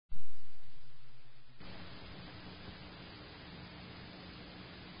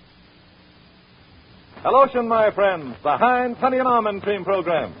Hello, my friends. The Heinz Honey and Almond Cream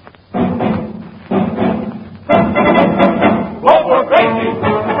Program. Vote for Gracie!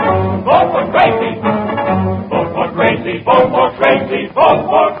 Vote for Gracie! Vote for Gracie! Vote for Gracie! Vote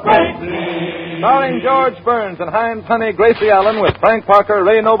for Gracie! Starring George Burns and Heinz Honey, Gracie Allen, with Frank Parker,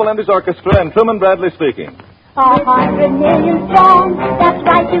 Ray Noble and his orchestra, and Truman Bradley speaking. 100 million strong, that's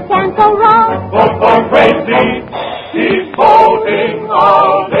right, you can't go wrong. Vote for Gracie! He's voting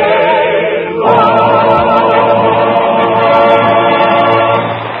all day long!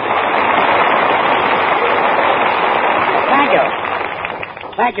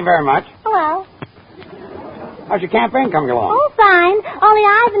 Thank you very much. Hello. How's your campaign coming along? Oh, fine. Only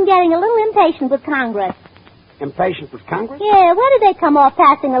I've been getting a little impatient with Congress. Impatient with Congress? Yeah, where did they come off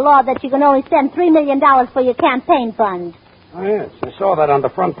passing a law that you can only spend $3 million for your campaign fund? Oh, yes. I saw that on the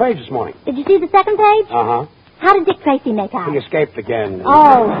front page this morning. Did you see the second page? Uh-huh. How did Dick Tracy make out? He escaped again.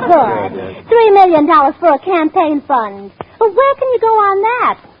 Oh, good. $3 million for a campaign fund. But where can you go on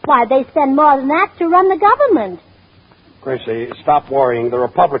that? Why, they spend more than that to run the government. Gracie, stop worrying. The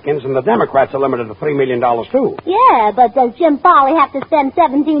Republicans and the Democrats are limited to $3 million, too. Yeah, but does Jim Farley have to spend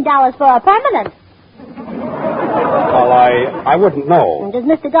 $17 for a permanent? Well, I wouldn't know. And does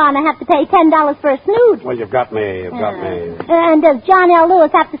Mr. Garner have to pay $10 for a snoot? Well, you've got me. You've got me. And does John L.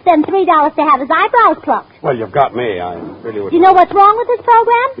 Lewis have to spend $3 to have his eyebrows plucked? Well, you've got me. I really would. Do you know what's wrong with this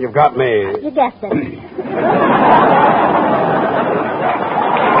program? You've got me. You guessed it.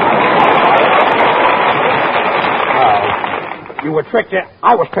 You were tricked.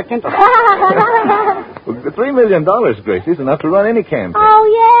 I was tricked into that. The $3 million, Gracie, is enough to run any campaign. Oh,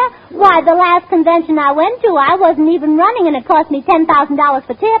 yeah? Why, the last convention I went to, I wasn't even running, and it cost me $10,000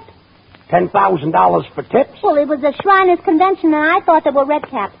 for tips. $10,000 for tips? Well, it was a Shriners convention, and I thought they were red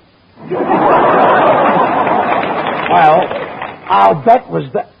caps. Well, I'll bet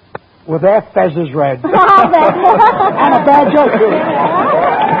were their fezzes red. I'll bet. And a bad joke.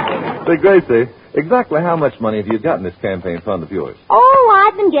 Say, Gracie, exactly how much money have you got in this campaign fund of yours? Oh,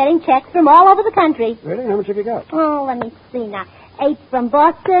 I've been getting checks from all over the country. Really? How much have you got? Oh, let me see now. 8 from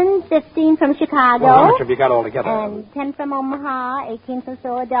Boston, 15 from Chicago. Well, how much have you got altogether? And 10 from Omaha, 18 from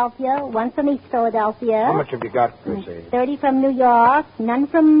Philadelphia, 1 from East Philadelphia. How much have you got, Gracie? 30 from New York, none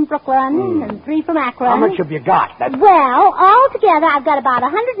from Brooklyn, and 3 from Akron. How much have you got? Well, altogether, I've got about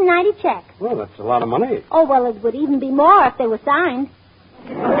 190 checks. Well, that's a lot of money. Oh, well, it would even be more if they were signed.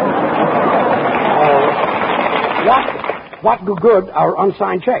 What do good are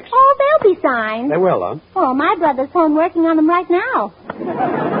unsigned checks? Oh, they'll be signed. They will, huh? Oh, my brother's home working on them right now.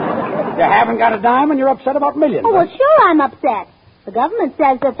 You haven't got a dime and you're upset about millions. Oh, well, sure I'm upset. The government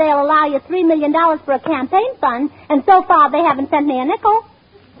says that they'll allow you $3 million for a campaign fund, and so far they haven't sent me a nickel.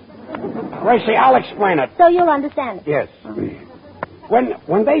 Gracie, I'll explain it. So you'll understand it. Yes.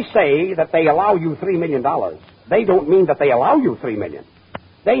 When they say that they allow you $3 million, they don't mean that they allow you $3 million.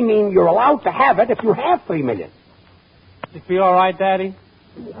 They mean you're allowed to have it if you have $3 million. Does it feel all right, Daddy?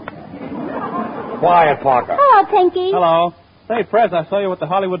 Quiet, Parker. Hello, Pinky. Hello. Say, Prez, I saw you at the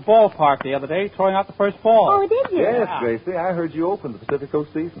Hollywood Ballpark the other day throwing out the first ball. Oh, did you? Yes, Gracie, I heard you open the Pacific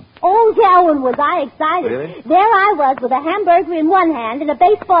Coast season. Oh, yeah, and was I excited. Really? There I was with a hamburger in one hand and a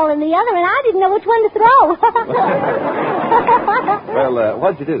baseball in the other, and I didn't know which one to throw. Well,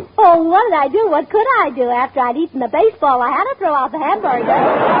 what'd you do? Oh, what did I do? What could I do? After I'd eaten the baseball, I had to throw out the hamburger.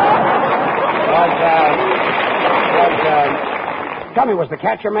 Tell me, was the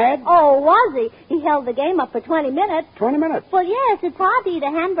catcher mad? Oh, was he? He held the game up for 20 minutes. 20 minutes? Well, yes, it's hard to eat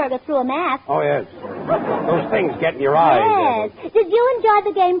a hamburger through a mask. Oh, yes. Those things get in your eyes. Yes. Did you enjoy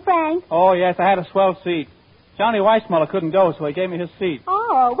the game, Frank? Oh, yes, I had a swell seat. Johnny Weissmuller couldn't go, so he gave me his seat.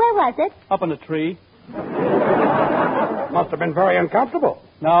 Oh, where was it? Up in the tree. Must have been very uncomfortable.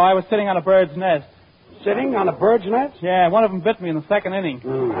 No, I was sitting on a bird's nest. Sitting on a bird's nest? Yeah, one of them bit me in the second inning.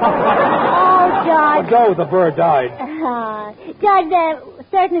 Oh, George. Although the bird died. George, there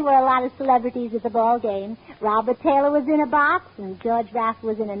certainly were a lot of celebrities at the ball game. Robert Taylor was in a box, and George Raft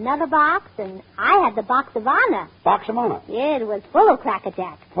was in another box, and I had the box of honor. Box of honor? Yeah, it was full of Cracker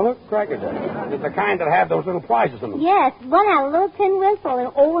Jacks. Full of Cracker Jacks. It's the kind that have those little prizes in them. Yes, one had a little tin whistle, and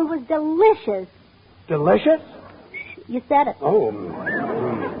oh, it was delicious. Delicious? You said it. Oh.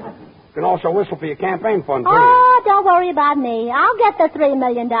 You can also whistle for your campaign fund, too. Oh, don't worry about me. I'll get the $3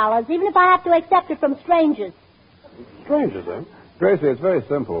 million, even if I have to accept it from strangers. Strangers, eh? Gracie, it's very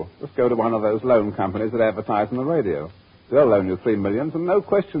simple. Just go to one of those loan companies that advertise on the radio. They'll loan you $3 million and no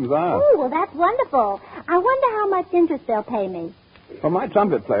questions asked. Oh, well, that's wonderful. I wonder how much interest they'll pay me. Well, my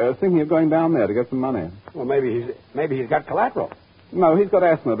trumpet player is thinking of going down there to get some money. Well, maybe he's got collateral. No, he's got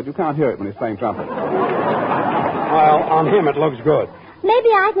asthma, but you can't hear it when he's playing trumpet. Well, on him it looks good. Maybe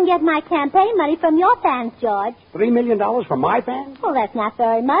I can get my campaign money from your fans, George. $3 million from my fans? Well, that's not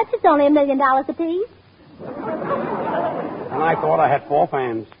very much. It's only $1 million apiece. And I thought I had 4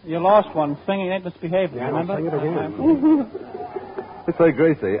 fans. You lost one singing Ain't Misbehaving, Yeah, remember? I'll sing it again. Say,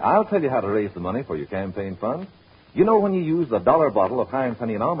 Gracie, I'll tell you how to raise the money for your campaign fund. You know, when you use the dollar bottle of Heinz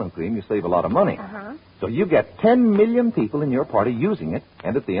Honey and Almond Cream, you save a lot of money. Uh-huh. So you get 10 million people in your party using it,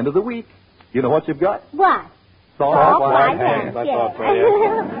 and at the end of the week, you know what you've got? What? Soft white hands. I yes. thought so,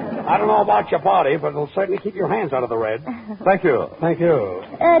 yes. I don't know about your party, but it'll certainly keep your hands out of the red. Thank you. Thank you.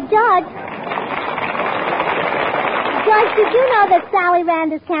 George, did you know that Sally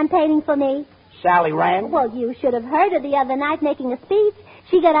Rand is campaigning for me? Sally Rand? Well, you should have heard her the other night making a speech.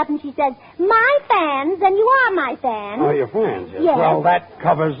 She got up and she said, "My fans, and you are my fans." Oh, your fans, yes. Yes. Well, that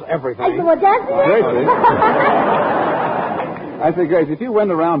covers everything. Well, doesn't it? Gracie. I say, Gracie, if you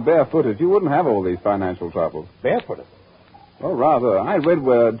went around barefooted, you wouldn't have all these financial troubles. Barefooted? Oh, rather. I read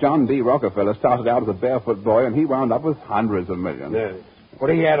where John D. Rockefeller started out as a barefoot boy, and he wound up with hundreds of millions. Yes. But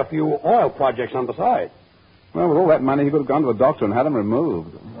he had a few oil projects on the side. Well, with all that money, he could have gone to the doctor and had them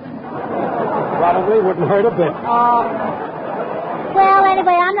removed. Probably wouldn't hurt a bit. Well,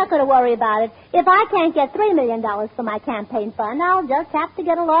 anyway, I'm not going to worry about it. If I can't get $3 million for my campaign fund, I'll just have to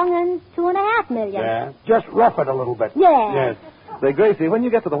get along on $2.5 million. Yeah. Just rough it a little bit. Yes. Yes. Say, Gracie, when you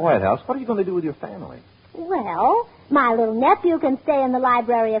get to the White House, what are you going to do with your family? Well, my little nephew can stay in the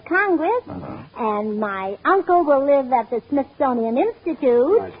Library of Congress, and my uncle will live at the Smithsonian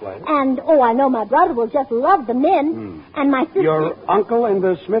Institute. Nice place. And, I know my brother will just love the Mint. And my sister... Your uncle in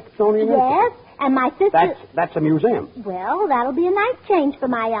the Smithsonian Yes, and my sister... That's a museum. Well, that'll be a nice change for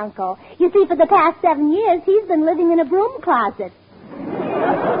my uncle. You see, for the past 7 years, he's been living in a broom closet.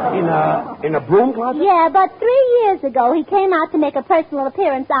 In a broom closet? Yeah, but 3 years ago, he came out to make a personal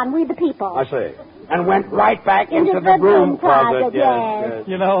appearance on We the People. I see. And went right back into the the broom closet, closet. yes.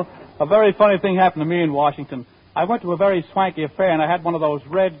 You know, a very funny thing happened to me in Washington. I went to a very swanky affair, and I had one of those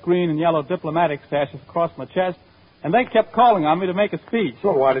red, green, and yellow diplomatic sashes across my chest, and they kept calling on me to make a speech.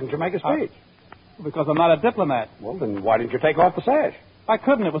 So why didn't you make a speech? Because I'm not a diplomat. Well, then why didn't you take off the sash? I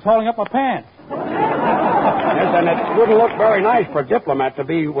couldn't. It was holding up my pants. Yes, and it wouldn't look very nice for a diplomat to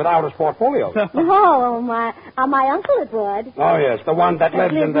be without his portfolio. Oh, my uncle it would. Oh, yes, the one that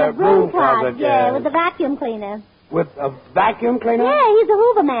lives in the broom closet. Yeah, yes. with the vacuum cleaner. With a vacuum cleaner? Yeah, he's a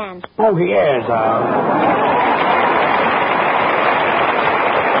Hoover man. Oh, he is.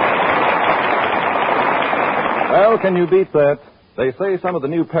 Well, can you beat that? They say some of the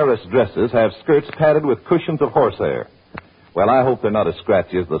new Paris dresses have skirts padded with cushions of horsehair. Well, I hope they're not as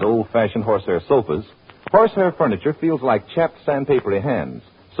scratchy as those old-fashioned horsehair sofas. Horsehair furniture feels like chapped sandpapery hands,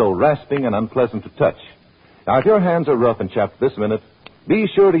 so rasping and unpleasant to touch. Now, if your hands are rough and chapped this minute, be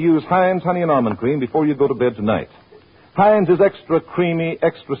sure to use Heinz Honey and Almond Cream before you go to bed tonight. Heinz is extra creamy,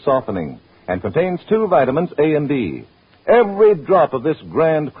 extra softening, and contains 2 vitamins, A and D. Every drop of this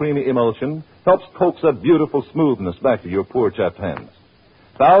grand, creamy emulsion helps coax a beautiful smoothness back to your poor chapped hands.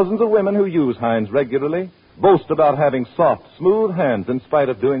 Thousands of women who use Heinz regularly boast about having soft, smooth hands in spite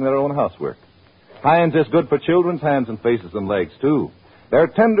of doing their own housework. Heinz is good for children's hands and faces and legs, too. Their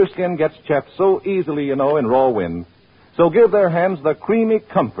tender skin gets chapped so easily, in raw wind. So give their hands the creamy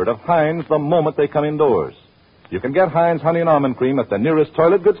comfort of Heinz the moment they come indoors. You can get Heinz Honey and Almond Cream at the nearest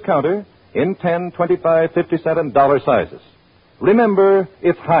toilet goods counter in 10, 25, 50-cent, and dollar sizes. Remember,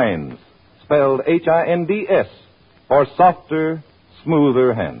 it's Heinz, spelled H-I-N-D-S, for softer,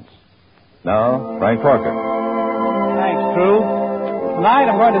 smoother hands. Now, Frank Parker. Thanks, True. Tonight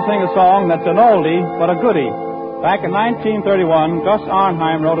I'm going to sing a song that's an oldie, but a goodie. Back in 1931, Gus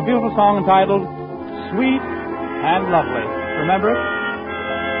Arnheim wrote a beautiful song entitled Sweet and Lovely. Remember it?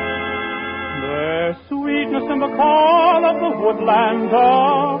 There's sweetness in the call of the woodland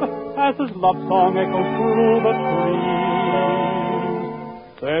dove as his love song echoes through the trees.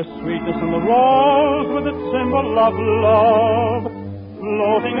 There's sweetness in the rose with its symbol of love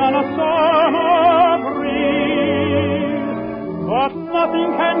floating on a summer breeze. But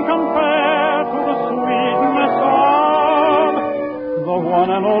nothing can compare to the sweetness of the one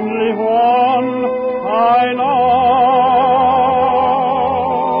and only one I love.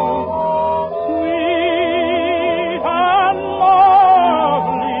 Sweet and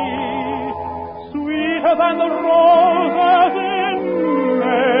lovely, sweeter than the roses in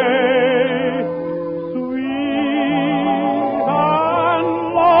May. Sweet and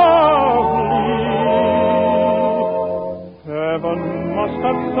lovely, heaven must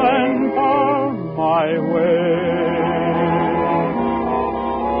have sent her my way.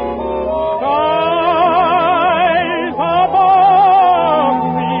 Skies above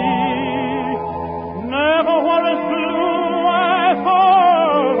me never were as blue as her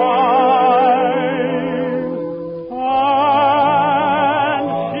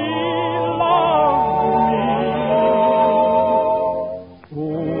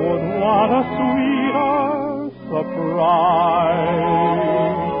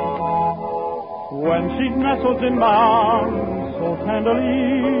she nestles in my arms so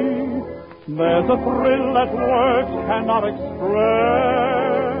tenderly. There's a thrill that words cannot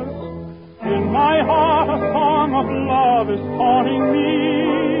express. In my heart a song of love is haunting me.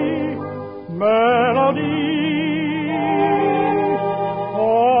 Melody,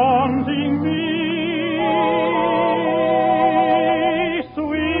 haunting me.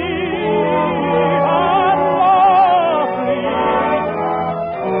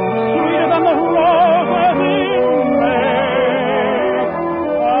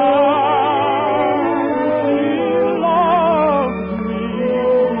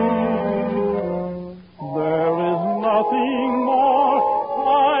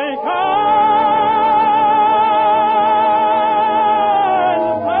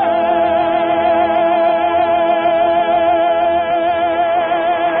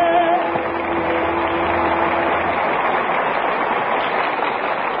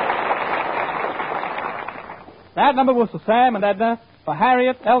 That number was for Sam and Edna, for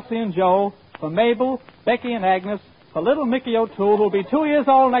Harriet, Elsie, and Joe, for Mabel, Becky, and Agnes, for little Mickey O'Toole, who'll be 2 years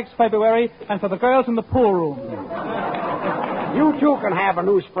old next February, and for the girls in the pool room. You, too, can have a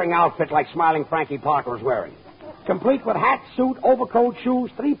new spring outfit like Smiling Frankie Parker is wearing. Complete with hat, suit, overcoat, shoes,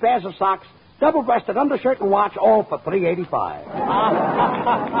 3 pairs of socks, double-breasted undershirt, and watch, all for $3.85.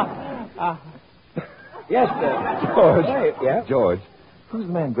 Yes, sir. George. Hey, yeah? George, who's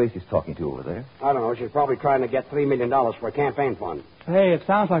the man Gracie's talking to over there? I don't know. She's probably trying to get $3 million for a campaign fund. Hey, it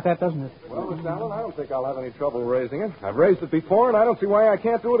sounds like that, doesn't it? Well, Miss Allen, I don't think I'll have any trouble raising it. I've raised it before, and I don't see why I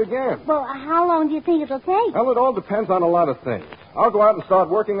can't do it again. Well, how long do you think it'll take? Well, it all depends on a lot of things. I'll go out and start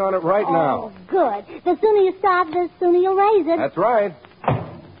working on it right now. Good. The sooner you start, the sooner you'll raise it. That's right.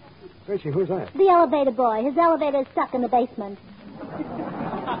 Gracie, who's that? The elevator boy. His elevator's stuck in the basement.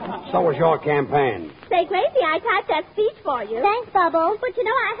 So was your campaign. Say, Gracie, I typed that speech for you. Thanks, Bubbles. But, you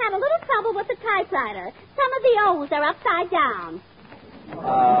know, I had a little trouble with the typewriter. Some of the O's are upside down.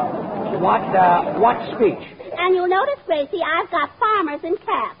 What speech? And you'll notice, Gracie, I've got farmers in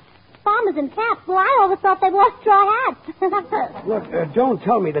caps. Farmers in caps? Well, I always thought they wore straw hats. Look, don't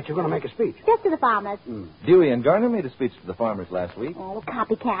tell me that you're going to make a speech. Just to the farmers. Dewey and Garner made a speech to the farmers last week. Oh,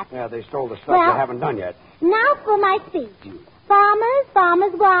 copycats. Yeah, they stole the stuff Well- you haven't done yet. Now for my speech. Farmers,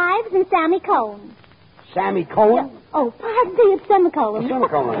 farmers' wives, and Sammy Cohn. Sammy Cohen? Oh, pardon me, it's semicolon.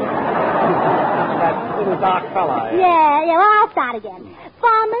 Semicolon. That little dark fella. Yeah, well, I'll start again.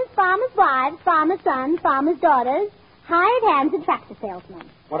 Farmers, farmers' wives, farmers' sons, farmers' daughters, hired hands, and tractor salesmen.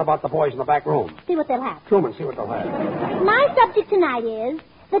 What about the boys in the back room? See what they'll have. Truman, see what they'll have. My subject tonight is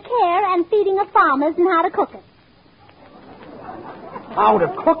the care and feeding of farmers and how to cook it. How to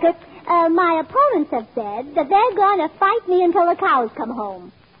cook it? My opponents have said that they're going to fight me until the cows come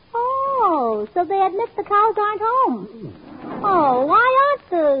home. Oh, so they admit the cows aren't home. Oh, why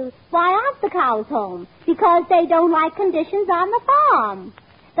aren't the cows home? Because they don't like conditions on the farm.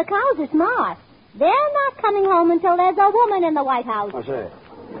 The cows are smart. They're not coming home until there's a woman in the White House. I see.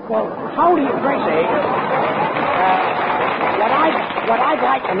 Well, how do you, Gracie? What I'd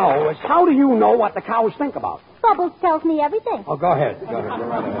like to know is how do you know what the cows think about? Bubbles tells me everything. Oh, go ahead. Go right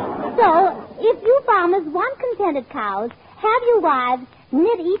ahead. So, if you farmers want contented cows, have your wives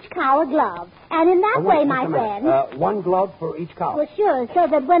knit each cow a glove. And in that way, my friend... one glove for each cow. Well, sure, so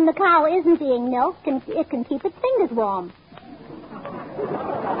that when the cow isn't being milked, it can keep its fingers warm.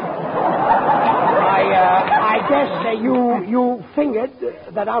 I guess you figured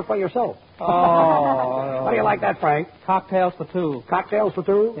that out for yourself. Oh. How do you like that, Frank? Cocktails for two. Cocktails for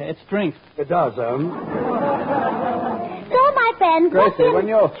two? Yeah, it's drinks. It does, So, my friend... Gracie, when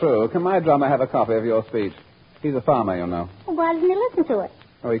you're through, can my drummer have a copy of your speech? He's a farmer, you know. Why didn't you listen to it?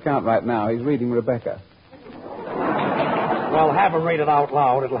 Oh, he can't right now. He's reading Rebecca. Well, have him read it out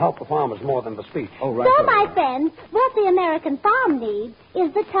loud. It'll help the farmers more than the speech. Oh, right. So, my friend, what the American farm needs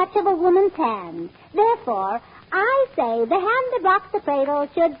is the touch of a woman's hand. Therefore, I say the hand that rocks the cradle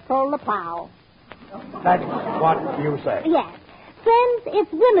should pull the plow. That's what you say. Yes. Friends,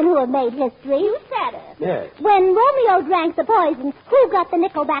 it's women who have made history. You said it. Yes. When Romeo drank the poison, who got the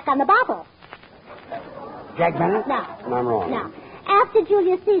nickel back on the bottle? Jack Bennett? No. I'm wrong. No. After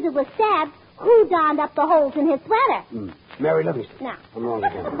Julius Caesar was stabbed, who darned up the holes in his sweater? Mary Livingston. No. I'm wrong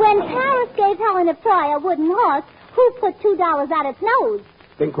again. When Paris gave Helen of Troy a wooden horse, who put $2 on its nose?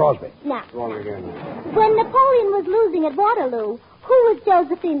 Bing Crosby. No. Wrong again. When Napoleon was losing at Waterloo, who was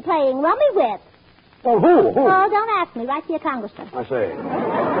Josephine playing rummy with? Well, who? Oh, don't ask me. Write to your congressman. I say.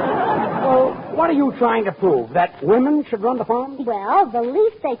 Well, what are you trying to prove? That women should run the farm? Well, the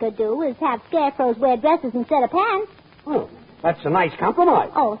least they could do is have scarecrows wear dresses instead of pants. Oh. That's a nice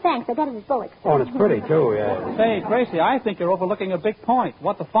compromise. Oh, thanks. I got it at Bullock's. Oh, and it's pretty, too, yeah. Say, Gracie, I think you're overlooking a big point.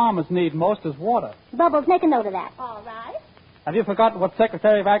 What the farmers need most is water. Bubbles, make a note of that. All right. Have you forgotten what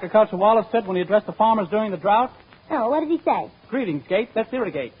Secretary of Agriculture Wallace said when he addressed the farmers during the drought? Oh, what did he say? Greetings, Gate. Let's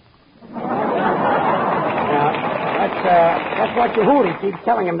irrigate. That's what your Hootie keeps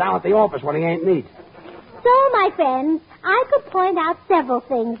telling him down at the office when he ain't neat. So, my friends, I could point out several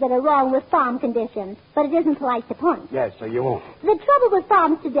things that are wrong with farm conditions, but it isn't polite to point. Yes, so you won't. The trouble with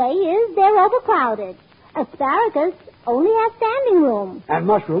farms today is they're overcrowded. Asparagus only has standing room. And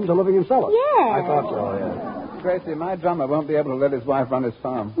mushrooms are living in cellars. Yes. I thought so, yeah. Gracie, my drummer won't be able to let his wife run his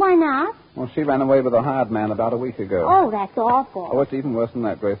farm. Why not? Well, she ran away with a hired man about a week ago. Oh, that's awful. Oh, it's even worse than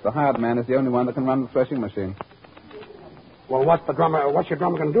that, Grace. The hired man is the only one that can run the threshing machine. Well, what's your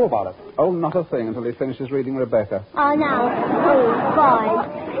drummer going to do about it? Oh, not a thing until he finishes reading Rebecca. Oh, now, please,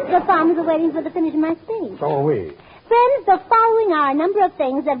 boys. The farmers are waiting for the finish of my speech. So are we. Friends, the following are a number of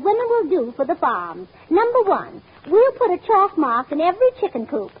things that women will do for the farms. Number one, we'll put a chalk mark in every chicken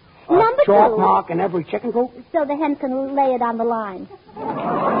coop. Number chalk two, mark in every chicken coop? so the hens can lay it on the line.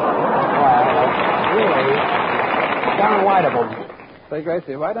 Really? Downright of them. Say,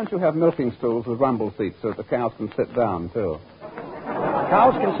 Gracie, why don't you have milking stools with rumble seats so that the cows can sit down, too?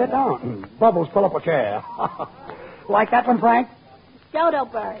 Cows can sit down. Bubbles, pull up a chair. Like that one, Frank? Dodo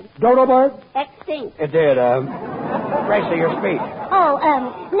bird. Dodo bird? Extinct. It did. Gracie, your speech. Oh,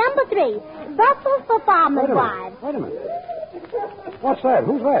 number three, bustles for farmers' wives. Wait a minute. What's that?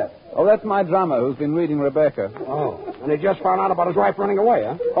 Who's that? Oh, that's my drummer who's been reading Rebecca. Oh, and he just found out about his wife running away,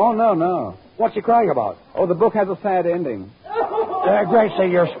 huh? Oh, no. What's he crying about? Oh, the book has a sad ending. Gracie,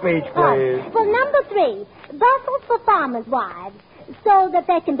 your speech, please. Well, number three, bustles for farmers' wives, so that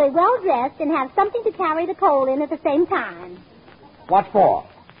they can be well dressed and have something to carry the coal in at the same time. What for?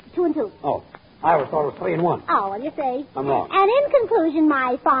 2 and 2. Oh, I always thought it was 3 and 1. Oh, well, you see. I'm wrong. And in conclusion,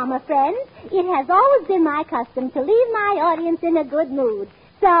 my farmer friends, it has always been my custom to leave my audience in a good mood.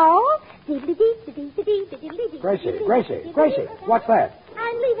 So, Gracie, what's that?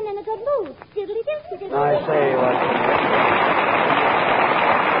 I'm leaving in a good mood. I say,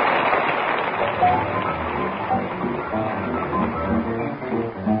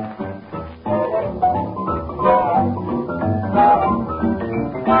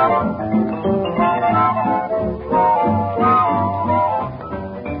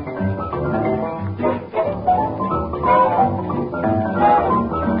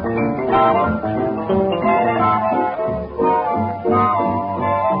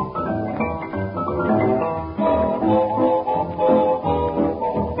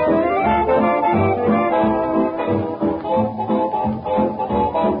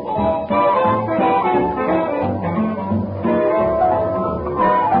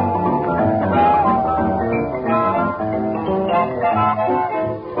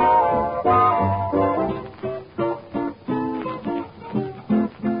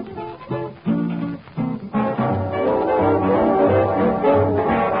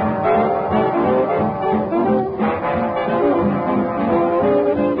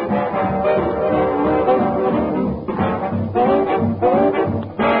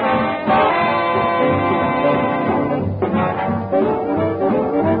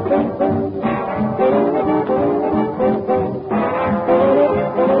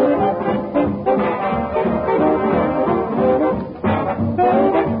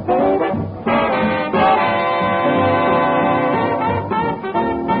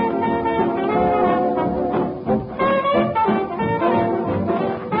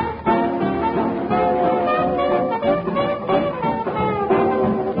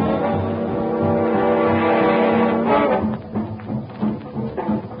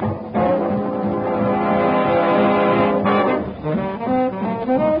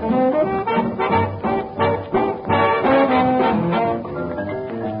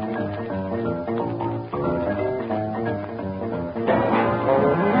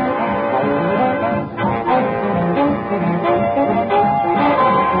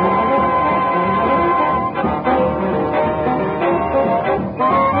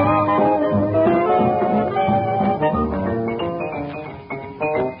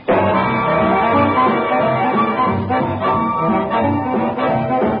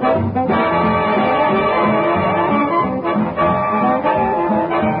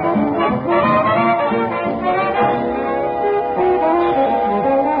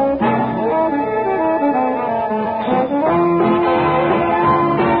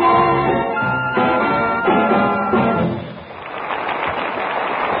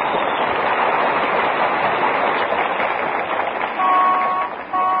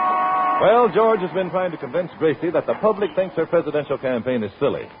 George has been trying to convince Gracie that the public thinks her presidential campaign is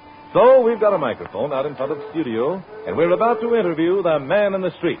silly. So we've got a microphone out in front of the studio, and we're about to interview the man in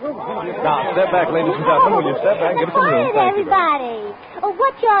the street. Now, step back, ladies and gentlemen. Will you step back and give us some room? Quiet, Thank you. everybody.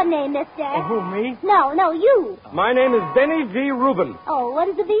 What's your name, mister? Who, me? No, you. My name is Benny V. Rubin. Oh, what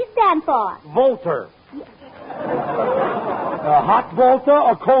does the V stand for? Volter. Hot Volta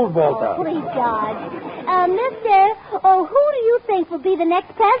or cold Volta? Oh, please, George. Mister, who do you think will be the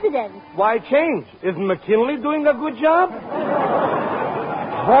next president? Why change? Isn't McKinley doing a good job?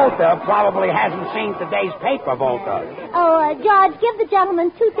 Volta probably hasn't seen today's paper, Volta. George, give the gentleman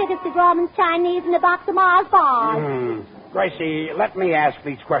 2 tickets to Gorman's Chinese and a box of Mars bars. Gracie, let me ask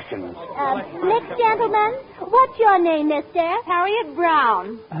these questions. Next gentleman, what's your name, mister? Harriet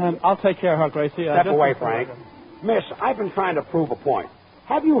Brown. I'll take care of her, Gracie. Step away, Frank. Miss, I've been trying to prove a point.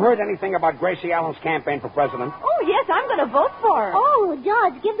 Have you heard anything about Gracie Allen's campaign for president? Oh, yes, I'm going to vote for her. Oh,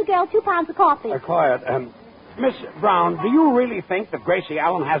 George, give the girl 2 pounds of coffee. Quiet. Miss Brown, do you really think that Gracie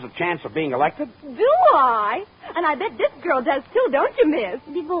Allen has a chance of being elected? Do I? And I bet this girl does, too, don't you, miss?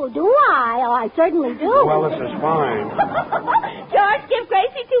 Do I? Oh, I certainly do. Well, this is fine. George, give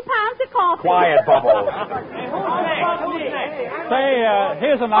Gracie 2 pounds of coffee. Quiet, Bubbles. Say,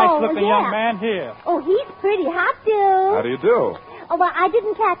 here's a nice-looking young man here. Oh, he's pretty hot, dude. How do you do? Oh, well, I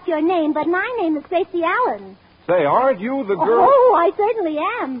didn't catch your name, but my name is Gracie Allen. Say, aren't you the girl? Oh, I certainly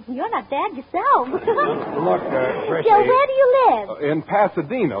am. You're not bad yourself. Look, Gracie. Joe, where do you live? In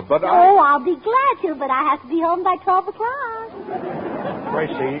Pasadena, but Oh, I'll be glad to, but I have to be home by 12 o'clock.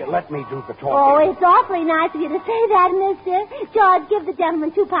 Gracie, let me do the talking. Oh, it's awfully nice of you to say that, mister. George, give the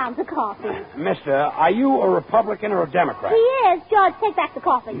gentleman 2 pounds of coffee. Mister, are you a Republican or a Democrat? He is. George, take back the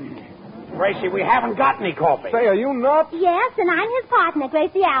coffee. Gracie, we haven't got any coffee. Say, are you nuts? Yes, and I'm his partner,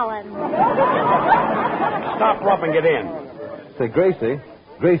 Gracie Allen. Stop rubbing it in. Say, Gracie,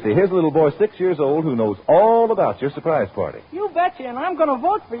 here's a little boy 6 years old who knows all about your surprise party. You betcha, and I'm going to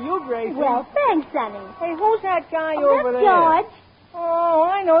vote for you, Gracie. Well, thanks, Sonny. Hey, who's that guy That's over there? George. Oh,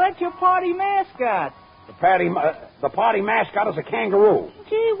 I know. That's your party mascot. The party mascot is a kangaroo.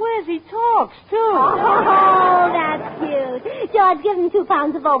 Gee whiz, he talks, too. Oh, that's cute. George, give him 2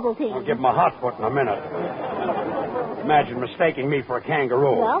 pounds of Ovaltine. I'll give him a hot foot in a minute. Imagine mistaking me for a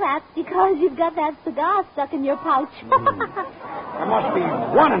kangaroo. Well, that's because you've got that cigar stuck in your pouch. There must be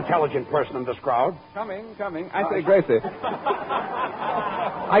one intelligent person in this crowd. Coming. I say, Gracie.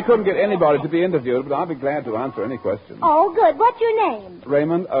 I couldn't get anybody to be interviewed, but I'll be glad to answer any questions. Oh, good. What's your name?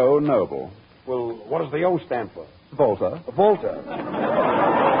 Raymond O. Noble. Well, what does the O stand for? Volta. Volta.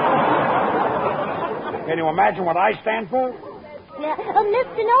 Can you imagine what I stand for? Yeah.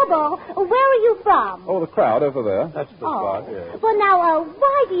 Mr. Noble, where are you from? Oh, the crowd over there. That's the spot, yeah. Well, now,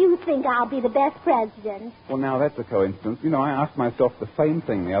 why do you think I'll be the best president? Well, now, that's a coincidence. You know, I asked myself the same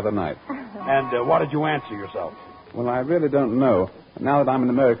thing the other night. And what did you answer yourself? Well, I really don't know. Now that I'm an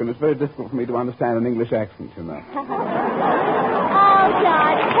American, it's very difficult for me to understand an English accent, you know. Oh,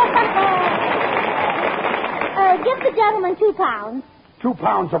 George. Give the gentleman 2 pounds. 2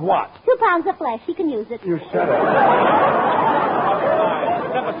 pounds of what? 2 pounds of flesh. He can use it. You said it.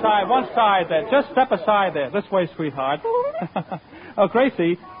 Step aside, one side there. Just step aside there. This way, sweetheart. Oh,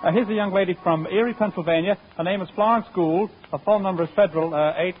 Gracie, here's a young lady from Erie, Pennsylvania. Her name is Florence Gould. Her phone number is Federal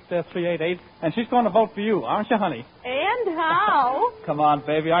 8388, and she's going to vote for you, aren't you, honey? And how? Come on,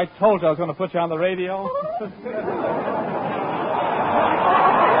 baby. I told you I was going to put you on the radio.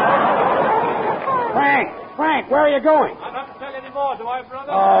 Frank, where are you going? I don't have to tell you anymore, do I,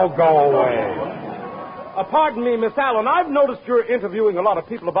 brother? Oh, go away. Pardon me, Miss Allen. I've noticed you're interviewing a lot of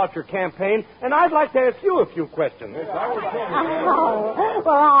people about your campaign, and I'd like to ask you a few questions. Oh,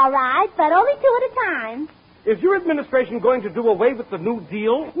 well, all right, but only 2 at a time. Is your administration going to do away with the New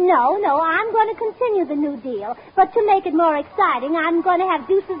Deal? No, I'm going to continue the New Deal. But to make it more exciting, I'm going to have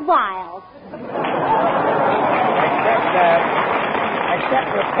Deuces Wild.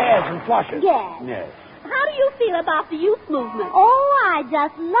 Except repairs and flushes. Yes. How do you feel about the youth movement? Oh, I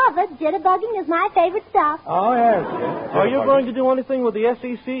just love it. Jitterbugging is my favorite stuff. Oh, yes. Are you going to do anything with the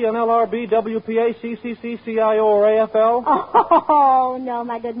SEC, NLRB, WPA, CCC, CIO, or AFL? Oh, no,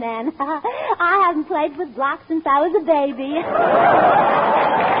 my good man. I haven't played with blocks since I was a baby.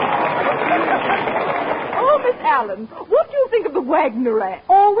 Oh, Miss Allen, what do you think of the Wagner Act?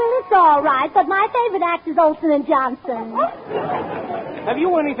 Oh, well, it's all right, but my favorite act is Olson and Johnson. Have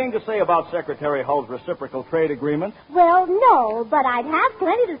you anything to say about Secretary Hull's reciprocal trade agreement? Well, no, but I'd have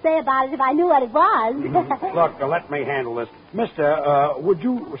plenty to say about it if I knew what it was. Look, let me handle this. Mister, would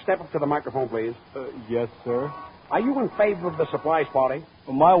you step up to the microphone, please? Yes, sir. Are you in favor of the Supplies Party?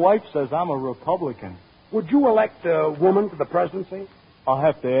 Well, my wife says I'm a Republican. Would you elect a woman to the presidency? I'll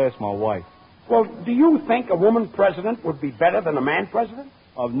have to ask my wife. Well, do you think a woman president would be better than a man president?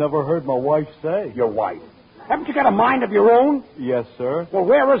 I've never heard my wife say. Your wife. Haven't you got a mind of your own? Yes, sir. Well,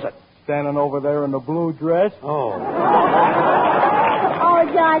 where is it? Standing over there in the blue dress. Oh. Oh,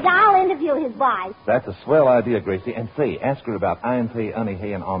 George, I'll interview his wife. That's a swell idea, Gracie. And say, ask her about Einte,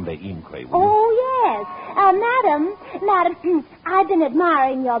 Unihe, and Omde Imkre. Oh, yes. Madam, I've been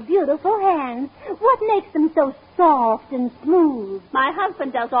admiring your beautiful hands. What makes them so soft and smooth? My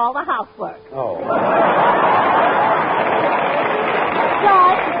husband does all the housework. Oh.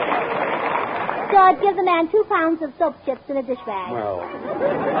 George, give the man 2 pounds of soap chips in a dish bag. Well.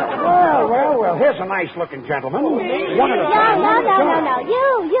 Here's a nice-looking gentleman. One at a time. No.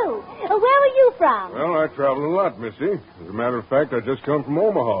 You. Where were you from? Well, I travel a lot, Missy. As a matter of fact, I just come from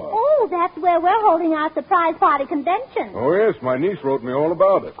Omaha. Oh, that's where we're holding our surprise party convention. Oh, yes, my niece wrote me all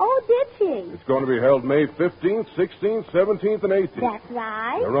about it. Oh, did she? It's going to be held May 15th, 16th, 17th, and 18th. That's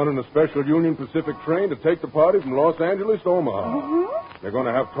right. They're running a special Union Pacific train to take the party from Los Angeles to Omaha. Mm-hmm. They're going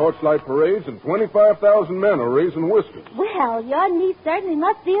to have torchlight parades, and 25,000 men are raising whiskers. Well, your niece certainly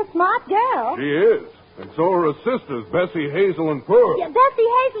must be a smart girl. She is. And so are her sisters, Bessie, Hazel, and Pearl. Yeah, Bessie,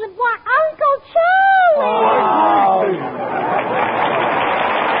 Hazel, and what? Uncle Charlie!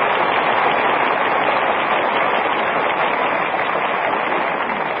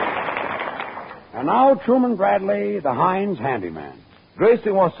 And now, Truman Bradley, the Heinz handyman.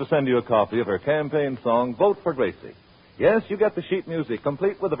 Gracie wants to send you a copy of her campaign song, Vote for Gracie. Yes, you get the sheet music,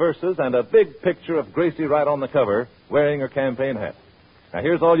 complete with the verses and a big picture of Gracie right on the cover, wearing her campaign hat. Now,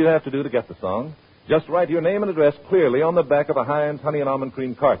 here's all you have to do to get the song. Just write your name and address clearly on the back of a Heinz Honey and Almond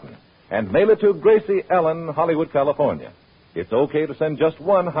Cream carton and mail it to Gracie Ellen, Hollywood, California. It's okay to send just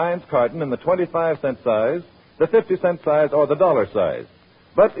one Heinz carton in the 25-cent size, the 50-cent size, or the dollar size.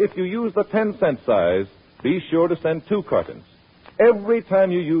 But if you use the 10-cent size, be sure to send 2 cartons. Every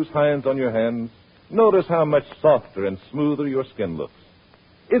time you use Heinz on your hands, notice how much softer and smoother your skin looks.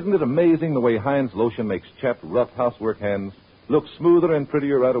 Isn't it amazing the way Heinz lotion makes chapped, rough housework hands look smoother and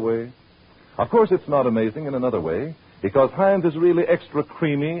prettier right away? Of course, it's not amazing in another way, because Heinz is really extra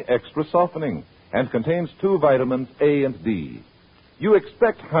creamy, extra softening, and contains 2 vitamins, A and D. You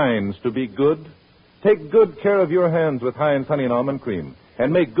expect Heinz to be good? Take good care of your hands with Heinz Honey and Almond Cream,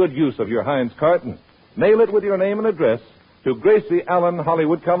 and make good use of your Heinz carton. Mail it with your name and address to Gracie Allen,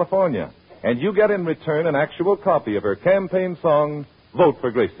 Hollywood, California, and you get in return an actual copy of her campaign song, Vote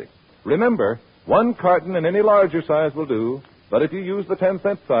for Gracie. Remember, 1 carton in any larger size will do, but if you use the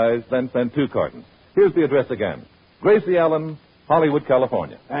 10-cent size, then send 2 cartons. Here's the address again. Gracie Allen, Hollywood,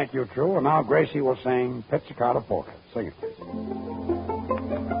 California. Thank you, True. And now Gracie will sing Pizzicato Polka. Sing it, Gracie.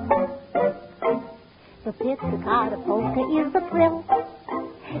 The Pizzicato Polka is a thrill.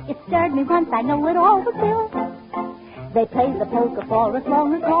 It stirred me once, I know it all but will. They played the polka for us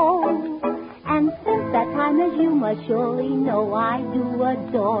long ago. And since that time, as you must surely know, I do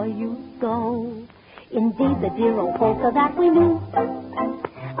adore you so. Indeed, the dear old polka that we knew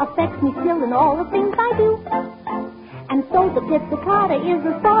affects me still in all the things I do. And so the pizzicata is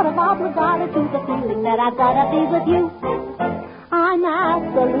a sort of obligata to the feeling that I've got to be with you. I'm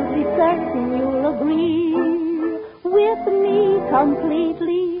absolutely certain you'll agree with me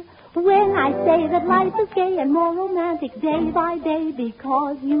completely when I say that life is gay and more romantic day by day,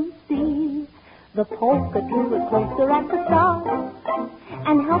 because you see, the polka drew it closer at the start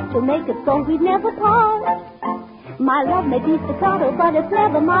and helped to make it so we'd never part. My love may be staccato, but it's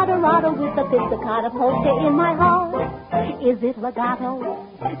never moderato with the pizzicato polka in my heart. Is it legato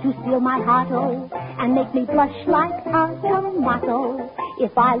to steal my heart-o and make me blush like a tomato?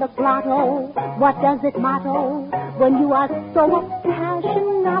 If I look blotto, what does it motto when you are so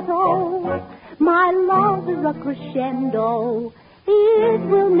passionato? My love is a crescendo, it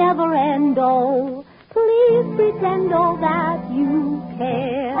will never end, oh. Please pretend, oh, that you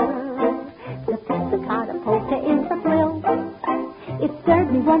care. The pizzicato polka is a thrill. It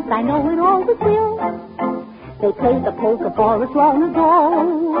stirred me once, I know it always will. They played the polka for us long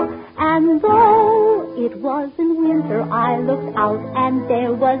ago. And though it was in winter, I looked out and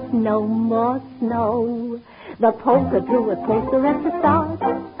there was no more snow. The polka drew us closer at the start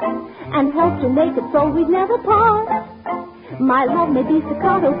and helped to make it so we'd never part. My love may be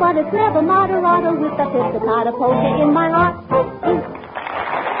staccato, but it's never moderato with the pizzicato polka in my heart.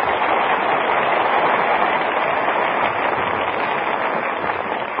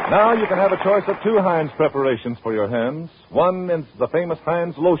 Now you can have a choice of 2 Heinz preparations for your hands. One is the famous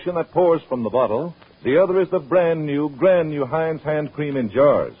Heinz lotion that pours from the bottle. The other is the brand new Heinz hand cream in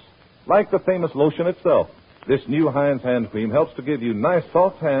jars. Like the famous lotion itself, this new Heinz hand cream helps to give you nice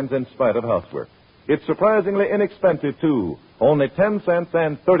soft hands in spite of housework. It's surprisingly inexpensive, too, Only 10 cents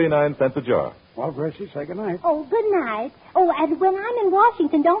and 39 cents a jar. Well, Gracie, say goodnight. Oh, good night. Oh, and when I'm in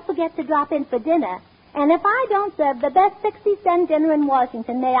Washington, don't forget to drop in for dinner. And if I don't serve the best 60-cent dinner in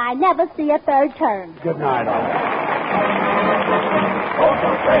Washington, may I never see a third term. Good night, all. Vote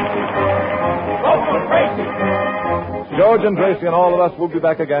for Gracie. Vote for Gracie. George and Gracie and all of us will be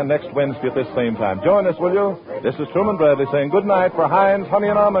back again next Wednesday at this same time. Join us, will you? This is Truman Bradley saying good night for Heinz Honey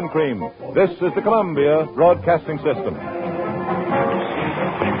and Almond Cream. This is the Columbia Broadcasting System.